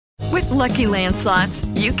Lucky Land Slots,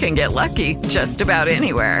 you can get lucky just about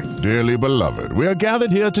anywhere. Dearly beloved, we are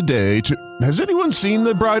gathered here today to... Has anyone seen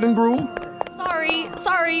the bride and groom?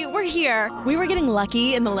 Sorry, we're here. We were getting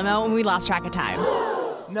lucky in the limo and we lost track of time.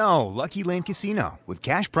 No, Lucky Land Casino, with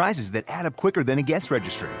cash prizes that add up quicker than a guest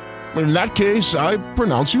registry. In that case, I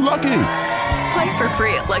pronounce you lucky. Play for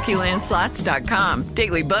free at LuckyLandSlots.com.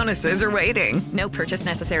 Daily bonuses are waiting. No purchase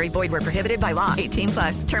necessary. Void where prohibited by law.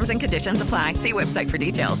 18+. Terms and conditions apply. See website for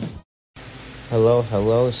details.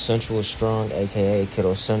 Hello. Central is Strong, a.k.a.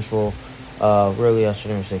 Kiddo Central. Really, I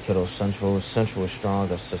shouldn't even say Kiddo Central. Central is Strong.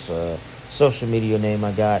 That's just a social media name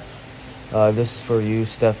I got. This is for you,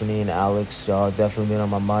 Stephanie and Alex. Y'all definitely been on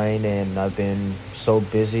my mind, and I've been so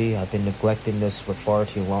busy. I've been neglecting this for far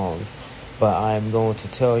too long. But I'm going to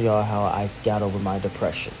tell y'all how I got over my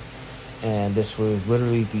depression. And this will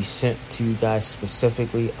literally be sent to you guys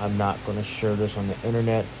specifically. I'm not going to share this on the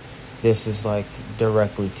internet. This is like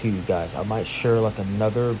directly to you guys. I might share like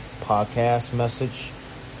another podcast message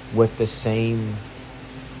with the same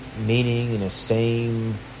meaning and the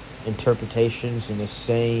same interpretations and the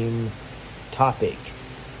same topic.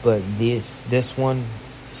 But this one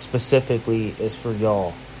specifically is for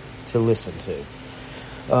y'all to listen to.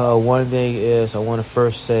 One thing is, I want to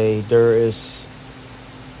first say there is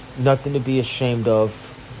nothing to be ashamed of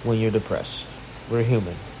when you're depressed. We're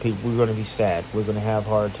human. We're going to be sad. We're going to have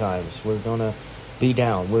hard times. We're going to be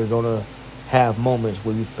down. We're going to have moments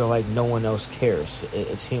where you feel like no one else cares.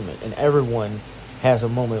 It's human. And everyone has a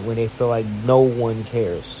moment when they feel like no one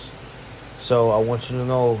cares. So I want you to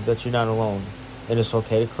know that you're not alone. And it's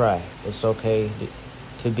okay to cry. It's okay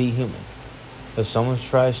to be human. If someone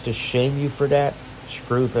tries to shame you for that,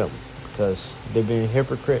 screw them, because they're being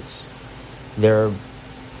hypocrites. They're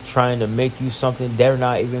trying to make you something they're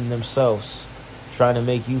not even themselves, trying to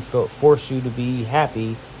make you force you to be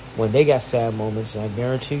happy when they got sad moments. And I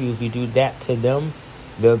guarantee you, if you do that to them,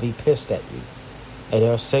 they'll be pissed at you, and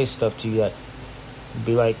they'll say stuff to you that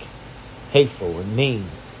be like hateful and mean,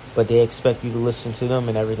 but they expect you to listen to them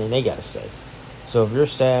and everything they got to say. So if you're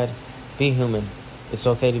sad, be human. It's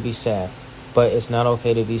okay to be sad. But it's not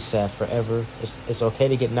okay to be sad forever. It's okay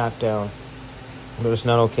to get knocked down, but it's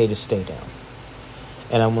not okay to stay down.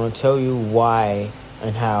 And I'm going to tell you why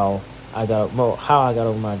and how I got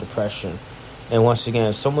over my depression. And once again,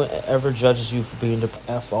 if someone ever judges you for being depressed,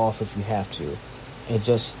 F off if you have to. And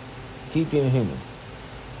just keep being human.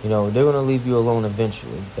 You know, they're going to leave you alone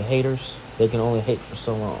eventually. The haters, they can only hate for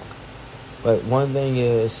so long. But one thing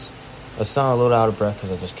is, I sound a little out of breath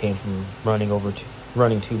because I just came from running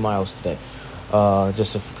 2 miles today.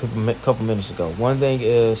 Just a couple minutes ago. One thing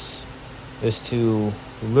is to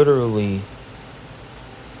literally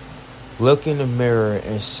look in the mirror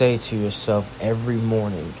and say to yourself every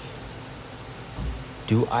morning,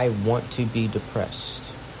 do I want to be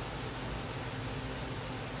depressed?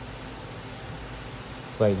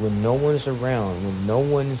 Like when no one's around, when no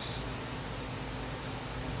one's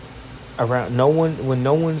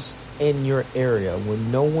in your area, when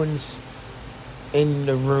no one's in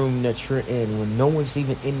the room that you're in, when no one's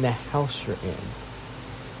even in the house you're in.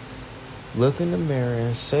 Look in the mirror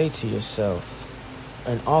and say to yourself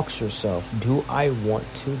and ask yourself, do I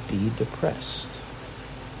want to be depressed?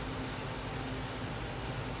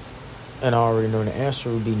 And I already know the answer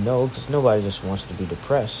would be no, because nobody just wants to be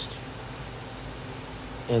depressed.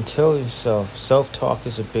 And tell yourself, self-talk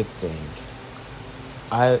is a big thing.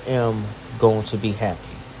 I am going to be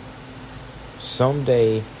happy.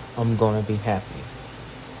 Someday I'm going to be happy.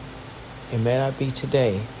 It may not be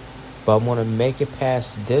today, but I'm going to make it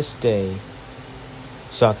past this day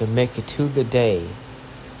so I can make it to the day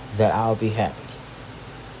that I'll be happy.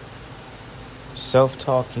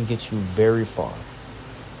 Self-talk can get you very far.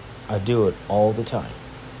 I do it all the time.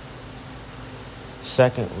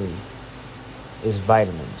 Secondly, is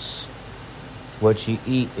vitamins. What you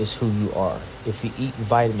eat is who you are. If you eat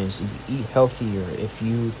vitamins, if you eat healthier, if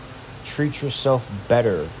you treat yourself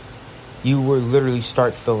better, you will literally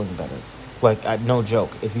start feeling better. Like, no joke.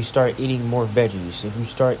 If you start eating more veggies, if you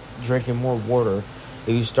start drinking more water,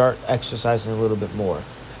 if you start exercising a little bit more,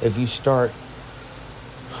 if you start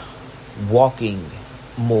walking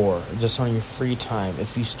more just on your free time,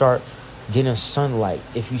 if you start getting sunlight,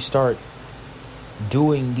 if you start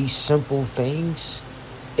doing these simple things,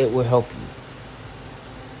 it will help you.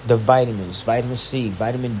 The vitamins, vitamin C,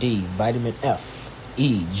 vitamin D, vitamin F,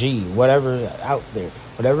 E, G, whatever's out there,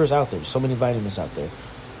 so many vitamins out there.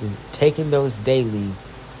 Taking those daily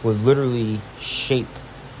will literally shape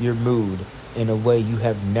your mood in a way you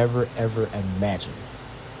have never ever imagined.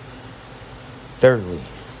 Thirdly,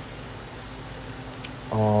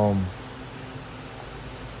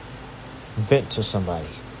 vent to somebody.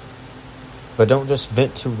 But don't just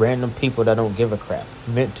vent to random people that don't give a crap.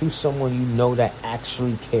 Vent to someone you know that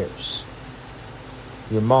actually cares.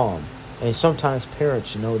 Your mom. And sometimes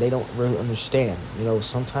parents, they don't really understand.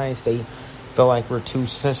 Sometimes they feel like we're too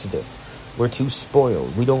sensitive. We're too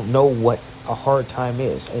spoiled. We don't know what a hard time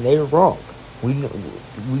is. And they're wrong.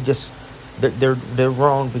 They're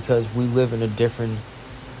wrong because we live in a different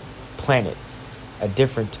planet, a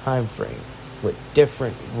different time frame, with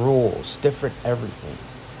different rules, different everything.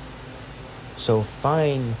 So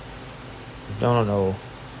find, I don't know,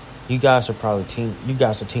 you guys are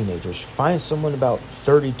teenagers. Find someone about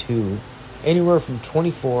 32, anywhere from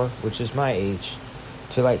 24, which is my age,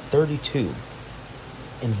 to like 32,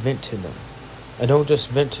 and vent to them. And don't just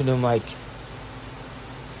vent to them like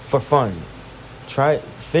for fun.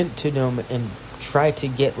 Vent to them and try to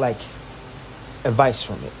get like advice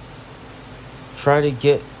from it. Try to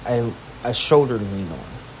get a shoulder to lean on.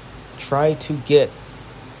 Try to get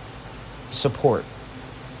support.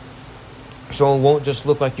 So it won't just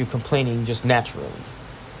look like you're complaining just naturally.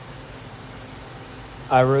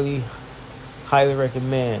 I really highly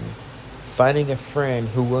recommend finding a friend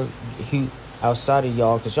who outside of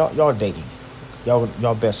y'all, because y'all dating.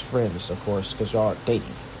 Y'all best friends, of course, because y'all are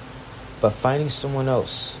dating. But finding someone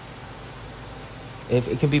else, if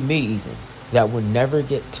it can be me even, that would never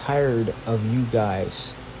get tired of you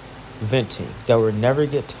guys venting. That would never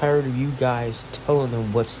get tired of you guys telling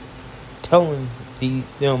them what's on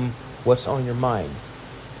your mind.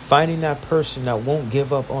 Finding that person that won't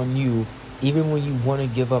give up on you, even when you want to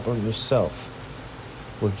give up on yourself,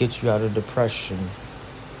 will get you out of depression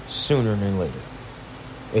sooner than later.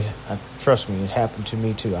 Trust me, it happened to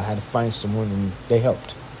me too. I had to find someone and they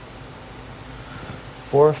helped.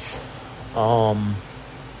 Fourth,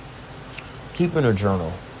 keeping a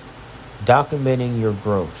journal, documenting your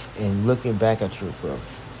growth and looking back at your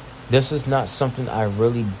growth. This is not something I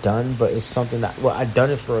really done, but it's something that, I've done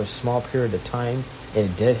it for a small period of time and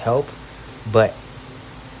it did help, but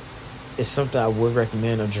it's something I would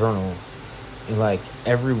recommend a journal. And like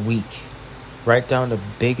every week, write down the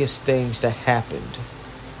biggest things that happened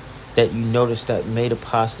that you noticed that made a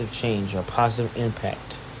positive change or a positive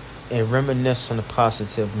impact. And reminisce on the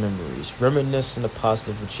positive memories. Reminisce on the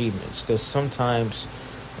positive achievements. Because sometimes,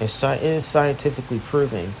 it is scientifically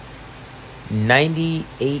proven,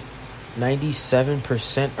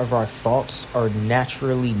 97% of our thoughts are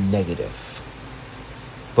naturally negative.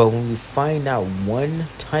 But when we find out one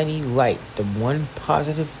tiny light, the one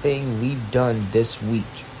positive thing we've done this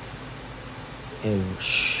week, and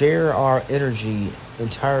share our energy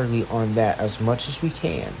entirely on that as much as we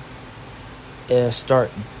can, it'll start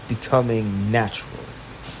becoming natural.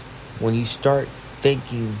 When you start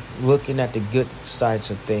thinking, looking at the good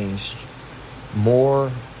sides of things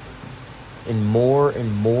more and more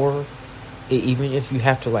and more, even if you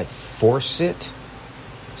have to like force it,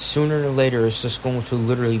 sooner or later it's just going to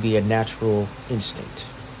literally be a natural instinct.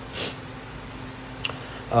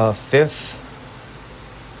 Fifth,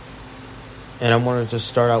 and I'm going to just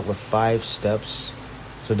start out with 5 steps.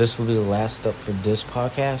 So this will be the last step for this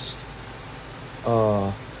podcast.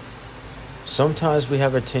 Sometimes we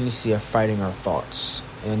have a tendency of fighting our thoughts,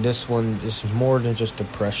 and this one is more than just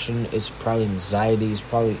depression. It's probably anxiety.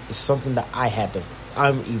 It's something that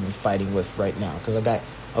I'm even fighting with right now, because I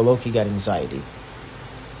low-key got anxiety.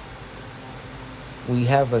 We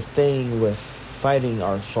have a thing with fighting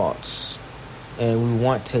our thoughts, and we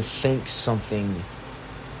want to think something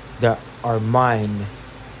that our mind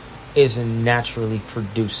isn't naturally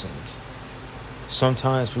producing.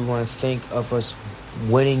 Sometimes we want to think of us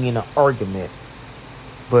winning in an argument,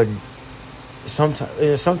 but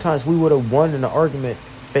sometimes we would have won in an argument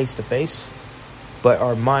face to face, but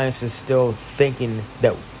our minds is still thinking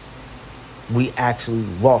that we actually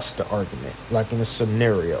lost the argument, like in a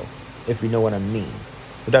scenario, if you know what I mean.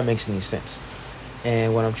 If that makes any sense.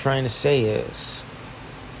 And what I'm trying to say is,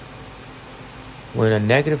 when a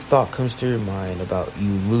negative thought comes to your mind about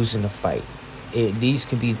you losing a fight, these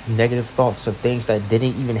could be negative thoughts of things that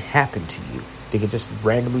didn't even happen to you. They could just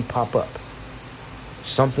randomly pop up.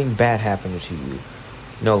 Something bad happened to you.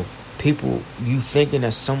 People, you thinking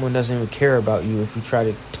that someone doesn't even care about you if you try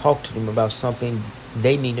to talk to them about something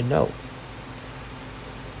they need to know.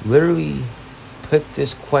 Literally put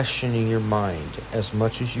this question in your mind as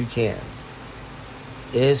much as you can.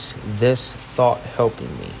 Is this thought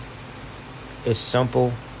helping me? It's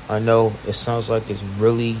simple. I know it sounds like it's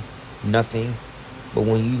really nothing, but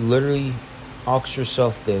when you literally ask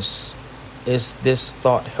yourself this, is this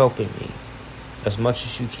thought helping me, as much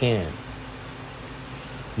as you can,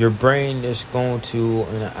 your brain is going to,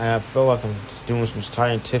 and I feel like I'm doing some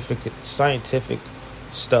scientific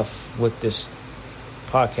stuff with this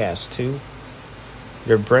podcast too,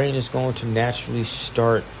 your brain is going to naturally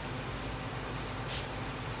start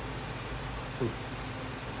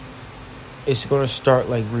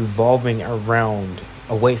like revolving around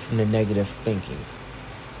away from the negative thinking.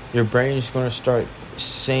 Your brain is going to start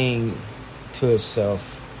saying to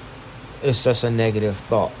itself, it's just a negative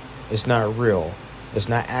thought. It's not real. It's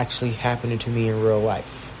not actually happening to me in real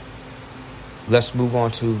life. Let's move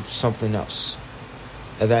on to something else.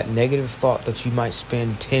 And that negative thought that you might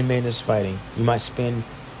spend 10 minutes fighting, you might spend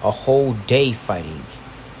a whole day fighting,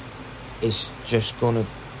 is just going to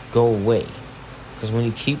go away. Because when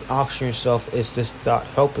you keep asking yourself, is this thought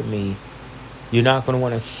helping me? You're not going to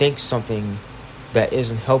want to think something that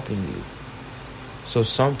isn't helping you. So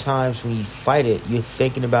sometimes when you fight it, you're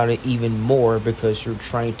thinking about it even more because you're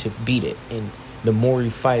trying to beat it. And the more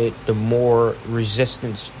you fight it, the more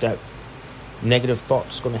resistance that negative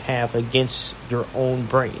thoughts going to have against your own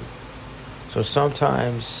brain. So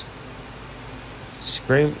sometimes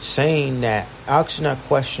saying that, asking that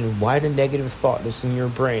question, why the negative thought that's in your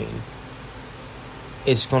brain,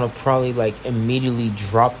 it's going to probably like immediately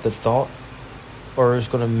drop the thought, or it's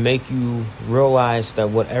going to make you realize that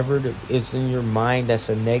whatever is in your mind that's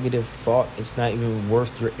a negative thought, it's not even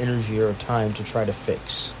worth your energy or time to try to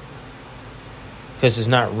fix, because it's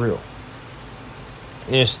not real.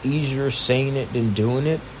 And it's easier saying it than doing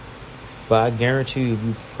it, but I guarantee you, if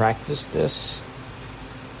you practice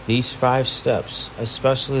these 5 steps,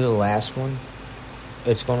 especially the last one,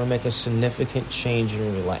 it's going to make a significant change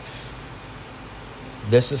in your life.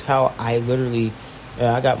 This is how I literally,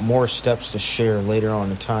 I got more steps to share later on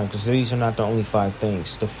in time, because these are not the only 5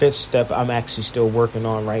 things. The 5th step I'm actually still working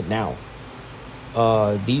on right now.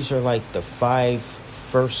 These are like the 5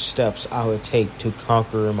 first steps I would take to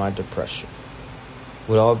conquer my depression.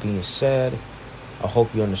 With all being said, I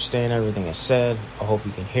hope you understand everything I said. I hope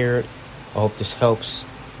you can hear it. I hope this helps.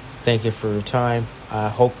 Thank you for your time. I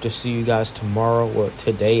hope to see you guys tomorrow or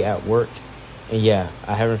today at work. And yeah,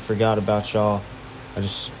 I haven't forgot about y'all. I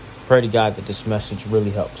just pray to God that this message really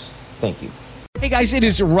helps. Thank you. Hey guys, it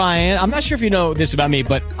is Ryan. I'm not sure if you know this about me,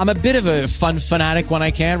 but I'm a bit of a fun fanatic when I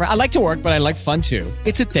can. I like to work, but I like fun too.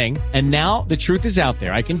 It's a thing. And now the truth is out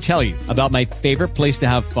there. I can tell you about my favorite place to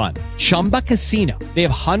have fun. Chumba Casino. They have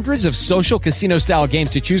hundreds of social casino style games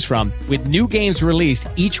to choose from, with new games released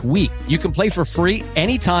each week. You can play for free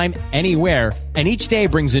anytime, anywhere. And each day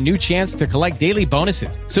brings a new chance to collect daily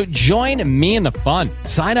bonuses. So join me in the fun.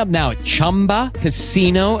 Sign up now at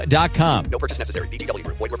ChumbaCasino.com. No purchase necessary. VGW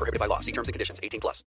Group. Void where prohibited by law. See terms and conditions. 18+.